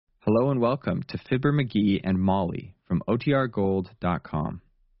Hello and welcome to Fibber McGee and Molly from OTRGold.com.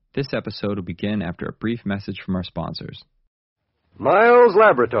 This episode will begin after a brief message from our sponsors. Miles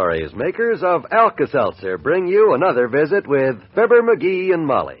Laboratories, makers of Alka-Seltzer, bring you another visit with Fibber McGee and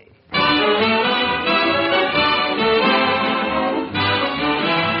Molly.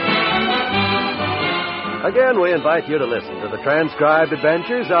 Again, we invite you to listen to the transcribed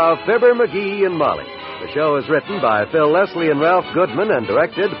adventures of Fibber McGee and Molly. The show is written by Phil Leslie and Ralph Goodman and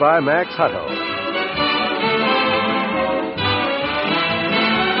directed by Max Hutto.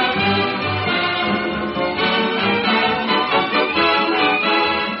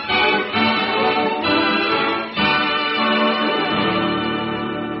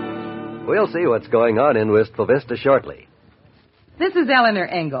 We'll see what's going on in Wistful Vista shortly. This is Eleanor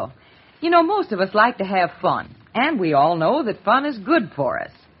Engel. You know, most of us like to have fun, and we all know that fun is good for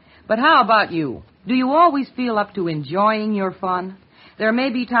us. But how about you? Do you always feel up to enjoying your fun? There may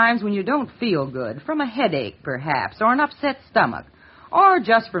be times when you don't feel good, from a headache, perhaps, or an upset stomach, or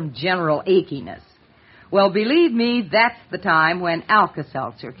just from general achiness. Well, believe me, that's the time when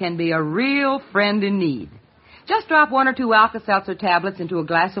Alka-Seltzer can be a real friend in need. Just drop 1 or 2 Alka-Seltzer tablets into a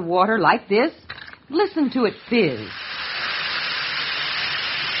glass of water like this. Listen to it fizz.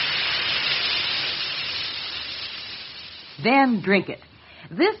 Then drink it.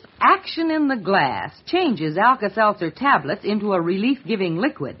 This action in the glass changes Alka-Seltzer tablets into a relief-giving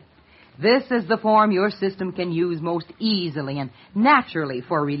liquid. This is the form your system can use most easily and naturally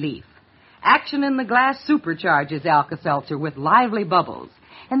for relief. Action in the glass supercharges Alka-Seltzer with lively bubbles,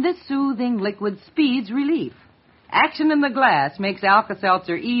 and this soothing liquid speeds relief. Action in the glass makes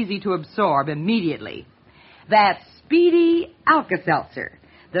Alka-Seltzer easy to absorb immediately. That's speedy Alka-Seltzer,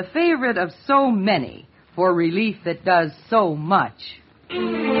 the favorite of so many, for relief that does so much.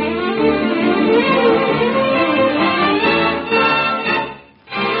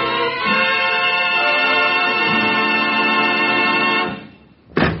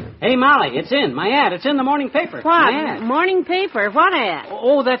 Hey, Molly, it's in. My ad. It's in the morning paper. What? My ad. Morning paper? What ad?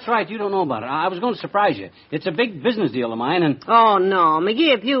 Oh, that's right. You don't know about it. I was going to surprise you. It's a big business deal of mine, and... Oh, no.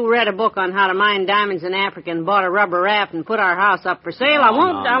 McGee, if you read a book on how to mine diamonds in Africa and bought a rubber raft and put our house up for sale, I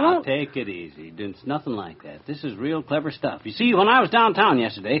won't... Take it easy. It's nothing like that. This is real clever stuff. You see, when I was downtown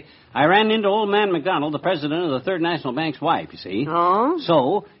yesterday, I ran into old man McDonald, the president of the Third National Bank's wife, you see. Oh?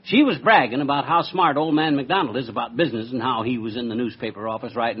 So, she was bragging about how smart old man McDonald is about business and how he was in the newspaper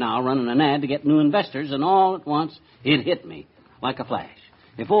office right now running an ad to get new investors, and all at once, it hit me like a flash.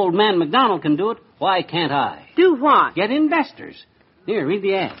 If old man McDonald can do it, why can't I? Do what? Get investors. Here, read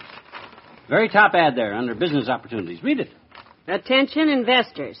the ad. Very top ad there under business opportunities. Read it. Attention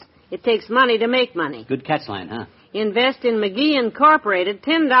investors. It takes money to make money. Good catch line, huh? Invest in McGee Incorporated,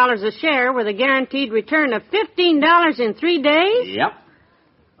 $10 a share with a guaranteed return of $15 in 3 days? Yep.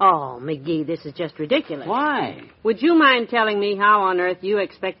 Oh, McGee, this is just ridiculous. Why? Would you mind telling me how on earth you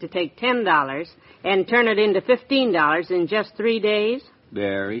expect to take $10 and turn it into $15 in just 3 days?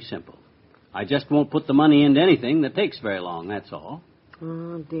 Very simple. I just won't put the money into anything that takes very long, that's all.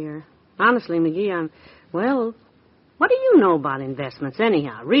 Oh, dear. Honestly, McGee, well, what do you know about investments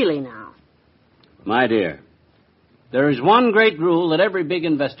anyhow, really now? My dear, there is one great rule that every big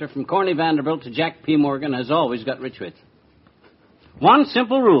investor from Corny Vanderbilt to Jack P. Morgan has always got rich with. One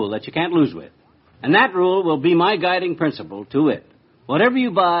simple rule that you can't lose with. And that rule will be my guiding principle to it. Whatever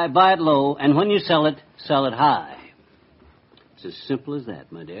you buy, buy it low, and when you sell it high. It's as simple as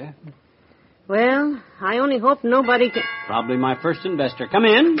that, my dear. Well, I only hope nobody can... Probably my first investor. Come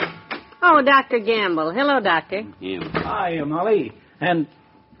in. Oh, Dr. Gamble. Hello, Doctor. Hi, Molly. And,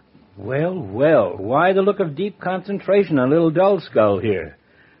 well, why the look of deep concentration on little dull skull here?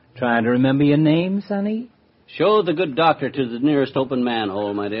 Trying to remember your name, sonny? Show the good doctor to the nearest open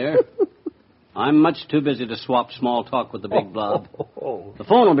manhole, my dear. I'm much too busy to swap small talk with the big blob. The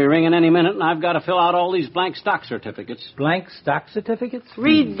phone will be ringing any minute, and I've got to fill out all these blank stock certificates. Blank stock certificates?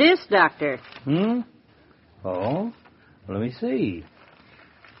 Read this, Doctor. Oh, well, let me see.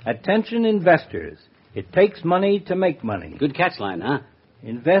 Attention investors. It takes money to make money. Good catch line, huh?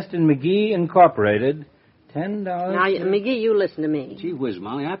 Invest in McGee Incorporated. $10. Now, McGee, you listen to me. Gee whiz,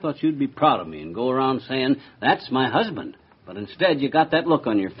 Molly, I thought you'd be proud of me and go around saying, that's my husband. But instead, you got that look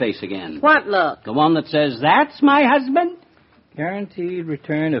on your face again. What look? The one that says, that's my husband? Guaranteed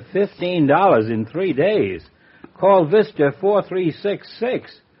return of $15 in 3 days. Call Vista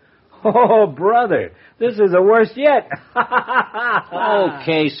 4366. Oh, brother, this is the worst yet.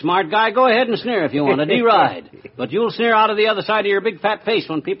 Okay, smart guy, go ahead and sneer if you want to deride. But you'll sneer out of the other side of your big fat face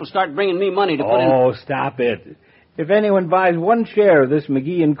when people start bringing me money to put in... Oh, stop it. If anyone buys 1 share of this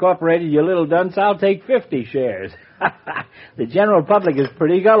McGee Incorporated, you little dunce, I'll take 50 shares. The general public is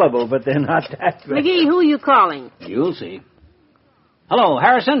pretty gullible, but they're not that bad. McGee, who are you calling? You'll see. Hello,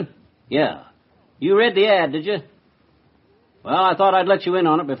 Harrison? Yeah. You read the ad, did you? Well, I thought I'd let you in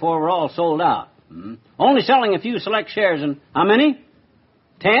on it before we're all sold out. Only selling a few select shares, and how many?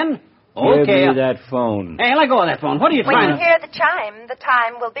 10? Okay. Give me that phone. Hey, let go of that phone. What are you When trying you to... hear the chime, the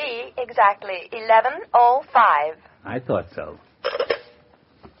time will be exactly 11:05. I thought so.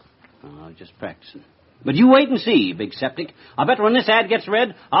 Oh, just practicing. But you wait and see, big septic. I bet when this ad gets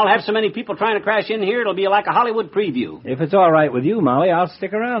read, I'll have so many people trying to crash in here, it'll be like a Hollywood preview. If it's all right with you, Molly, I'll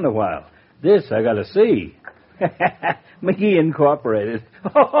stick around a while. This I gotta see. McGee Incorporated.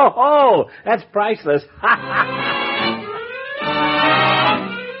 Oh, that's priceless.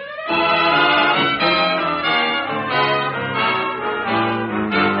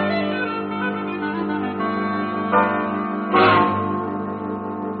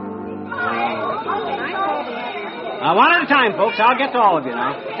 One at a time, folks. I'll get to all of you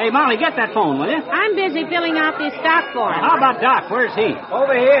now. Hey, Molly, get that phone, will you? I'm busy filling out this stock form. How about Doc? Where's he?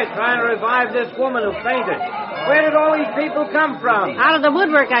 Over here, trying to revive this woman who fainted. Where did all these people come from? Out of the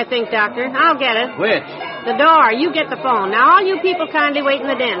woodwork, I think, Doctor. I'll get it. Which? The door. You get the phone. Now, all you people kindly wait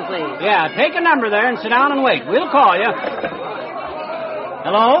in the den, please. Yeah, take a number there and sit down and wait. We'll call you.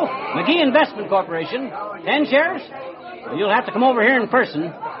 Hello? McGee Investment Corporation. 10 shares? Well, you'll have to come over here in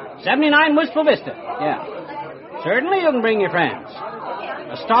person. 79 Wistful Vista. Yeah. Certainly you can bring your friends.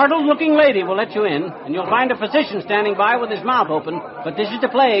 A startled-looking lady will let you in, and you'll find a physician standing by with his mouth open. But this is the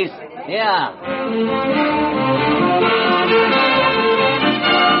place. Yeah.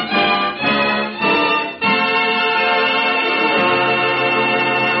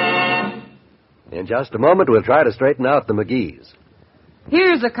 In just a moment, we'll try to straighten out the McGees.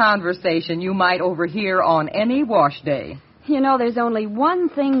 Here's a conversation you might overhear on any wash day. You know, there's only one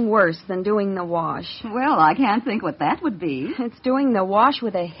thing worse than doing the wash. Well, I can't think what that would be. It's doing the wash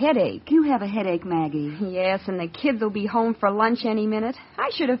with a headache. You have a headache, Maggie. Yes, and the kids will be home for lunch any minute. I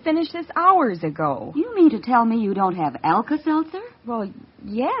should have finished this hours ago. You mean to tell me you don't have Alka-Seltzer? Well,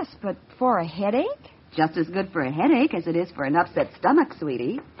 yes, but for a headache? Just as good for a headache as it is for an upset stomach,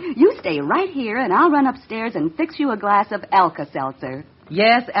 sweetie. You stay right here, and I'll run upstairs and fix you a glass of Alka-Seltzer.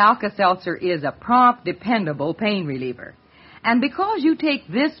 Yes, Alka-Seltzer is a prompt, dependable pain reliever. And because you take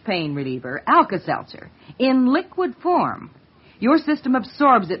this pain reliever, Alka-Seltzer, in liquid form, your system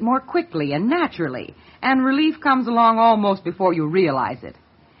absorbs it more quickly and naturally, and relief comes along almost before you realize it.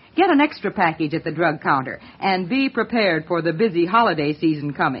 Get an extra package at the drug counter, and be prepared for the busy holiday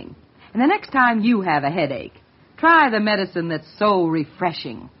season coming. And the next time you have a headache, try the medicine that's so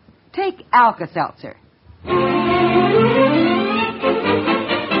refreshing. Take Alka-Seltzer.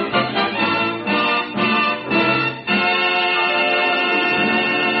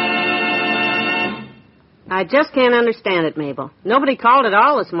 I just can't understand it, Mabel. Nobody called at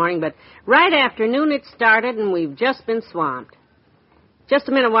all this morning, but right after noon it started, and we've just been swamped. Just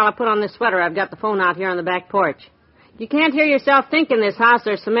a minute while I put on this sweater. I've got the phone out here on the back porch. You can't hear yourself think in this house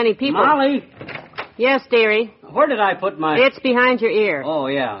there's so many people. Molly? Yes, dearie? Where did I put my... It's behind your ear. Oh,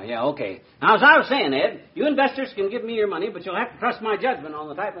 yeah, okay. Now, as I was saying, Ed, you investors can give me your money, but you'll have to trust my judgment on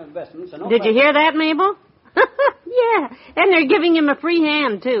the type of investments. Did you hear that, Mabel? Yeah, and they're giving him a free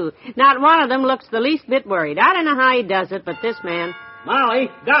hand, too. Not one of them looks the least bit worried. I don't know how he does it, but this man... Molly,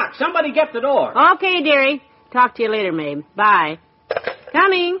 Doc, somebody get the door. Okay, dearie. Talk to you later, Mabe. Bye.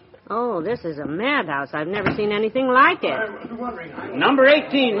 Coming. Oh, this is a madhouse. I've never seen anything like it. Number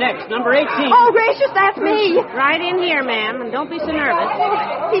 18 next. Number 18. Oh, gracious, that's me. Right in here, ma'am, and don't be so nervous.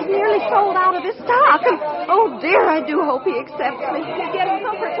 He's nearly sold out of his stock. Oh, dear, I do hope he accepts me. He's getting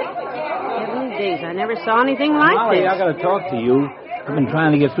comforted. Heavenly days, I never saw anything like Molly, this. I gotta talk to you. I've been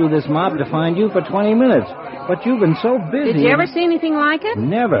trying to get through this mob to find you for 20 minutes. But you've been so busy. Did you ever see anything like it?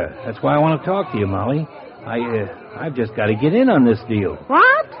 Never. That's why I want to talk to you, Molly. I've just got to get in on this deal.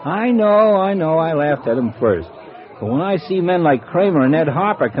 What? I know. I laughed at him first. But when I see men like Kramer and Ed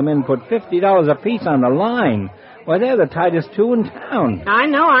Harper come in and put $50 apiece on the line, why, they're the tightest two in town. I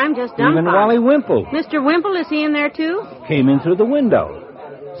know, I'm just dumbfounded. Even Wally Wimple. Mr. Wimple, is he in there, too? Came in through the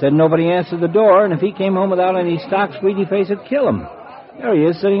window. Said nobody answered the door, and if he came home without any stock, Sweetie Face would kill him. There he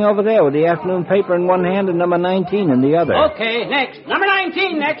is, sitting over there with the afternoon paper in one hand and number 19 in the other. Okay, next. Number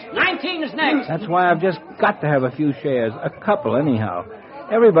 19 next. 19 is next. That's why I've just got to have a few shares. A couple, anyhow.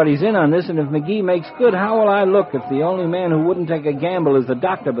 Everybody's in on this, and if McGee makes good, how will I look if the only man who wouldn't take a gamble is the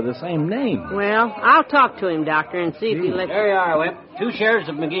doctor by the same name? Well, I'll talk to him, Doctor, and see if he lets... There you are, Wimp. 2 shares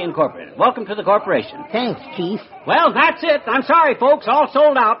of McGee Incorporated. Welcome to the corporation. Thanks, Chief. Well, that's it. I'm sorry, folks. All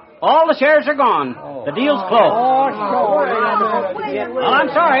sold out. All the shares are gone. The deal's closed. Well, I'm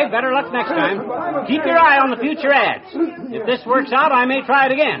sorry. Better luck next time. Keep your eye on the future ads. If this works out, I may try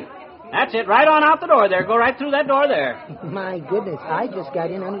it again. That's it. Right on out the door there. Go right through that door there. My goodness, I just got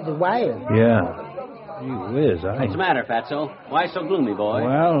in under the wire. Yeah. Gee whiz, What's the matter, Fatso? Why so gloomy, boy?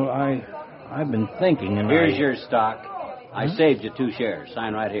 Well, I've been thinking, and Here's your stock. I saved you 2 shares.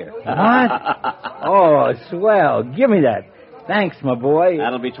 Sign right here. What? Oh, swell. Give me that. Thanks, my boy.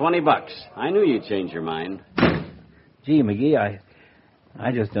 That'll be $20. I knew you'd change your mind. Gee, McGee,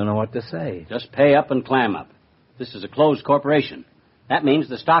 I just don't know what to say. Just pay up and clam up. This is a closed corporation. That means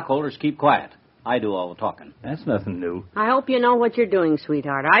the stockholders keep quiet. I do all the talking. That's nothing new. I hope you know what you're doing,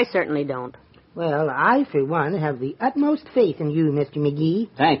 sweetheart. I certainly don't. Well, I, for one, have the utmost faith in you, Mr. McGee.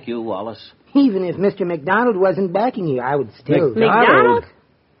 Thank you, Wallace. Even if Mr. McDonald wasn't backing you, I would still... McDonald?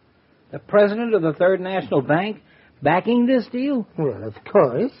 The president of the Third National Bank backing this deal? Well, of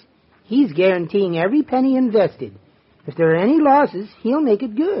course. He's guaranteeing every penny invested. If there are any losses, he'll make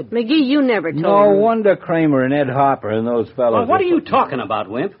it good. McGee, you never told No me. wonder Kramer and Ed Hopper and those fellows... Well, what are you talking about,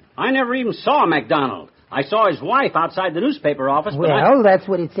 Wimp? I never even saw McDonald. I saw his wife outside the newspaper office, but Well, that's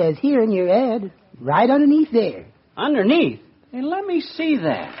what it says here in your ad. Right underneath there. Underneath? Hey, let me see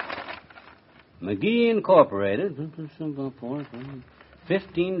that. McGee Incorporated.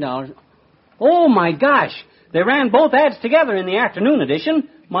 $15. Oh, my gosh. They ran both ads together in the afternoon edition,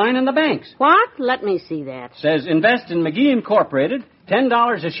 mine and the bank's. What? Let me see that. Says invest in McGee Incorporated,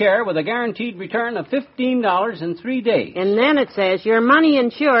 $10 a share with a guaranteed return of $15 in 3 days. And then it says your money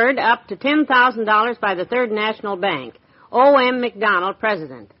insured up to $10,000 by the Third National Bank. O.M. McDonald,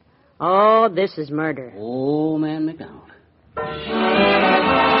 President. Oh, this is murder. Oh, man, McDonald.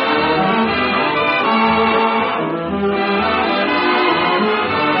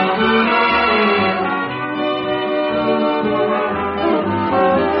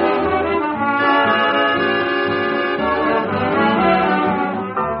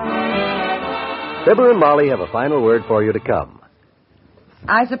 Fibber and Molly have a final word for you to come.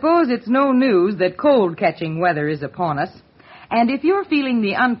 I suppose it's no news that cold-catching weather is upon us. And if you're feeling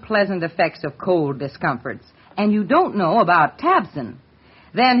the unpleasant effects of cold discomforts and you don't know about Tabson,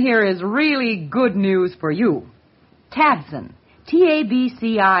 then here is really good news for you. Tabson,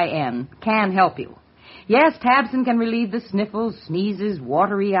 T-A-B-C-I-N, can help you. Yes, Tabson can relieve the sniffles, sneezes,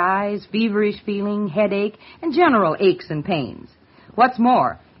 watery eyes, feverish feeling, headache, and general aches and pains. What's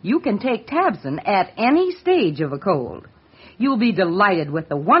more, you can take Tabson at any stage of a cold. You'll be delighted with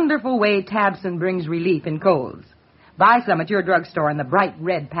the wonderful way Tabson brings relief in colds. Buy some at your drugstore in the bright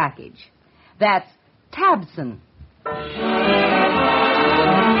red package. That's Tabson.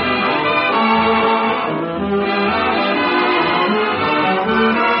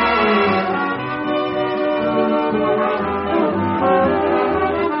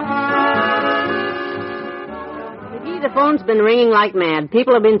 McGee, the phone's been ringing like mad.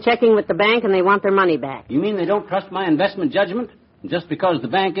 People have been checking with the bank and they want their money back. You mean they don't trust my investment judgment? Just because the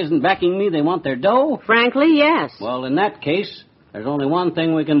bank isn't backing me, they want their dough? Frankly, yes. Well, in that case, there's only one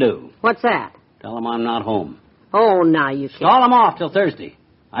thing we can do. What's that? Tell them I'm not home. Oh, now you can't. Stall them off till Thursday.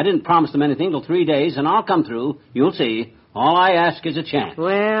 I didn't promise them anything till 3 days, and I'll come through. You'll see. All I ask is a chance.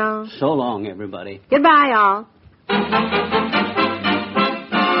 Well... So long, everybody. Goodbye, all.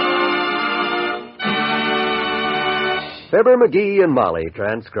 Fibber, McGee, and Molly,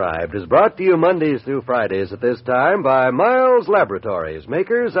 transcribed, is brought to you Mondays through Fridays at this time by Miles Laboratories,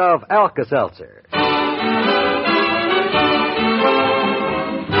 makers of Alka-Seltzer.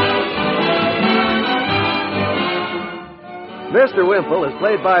 Mr. Wimple is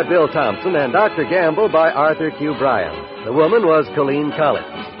played by Bill Thompson and Dr. Gamble by Arthur Q. Bryan. The woman was Colleen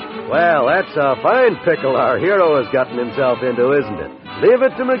Collins. Well, that's a fine pickle our hero has gotten himself into, isn't it? Leave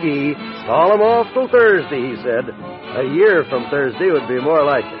it to McGee. Stall him off till Thursday, he said. A year from Thursday would be more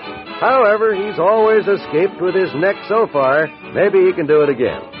like it. However, he's always escaped with his neck so far. Maybe he can do it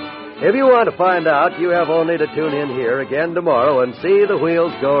again. If you want to find out, you have only to tune in here again tomorrow and see the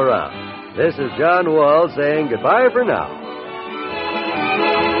wheels go around. This is John Wall saying goodbye for now.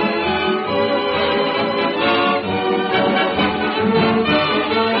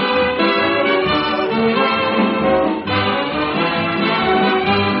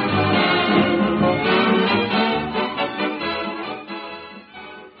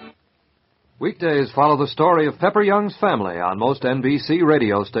 Weekdays follow the story of Pepper Young's family on most NBC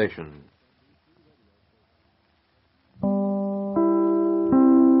radio stations.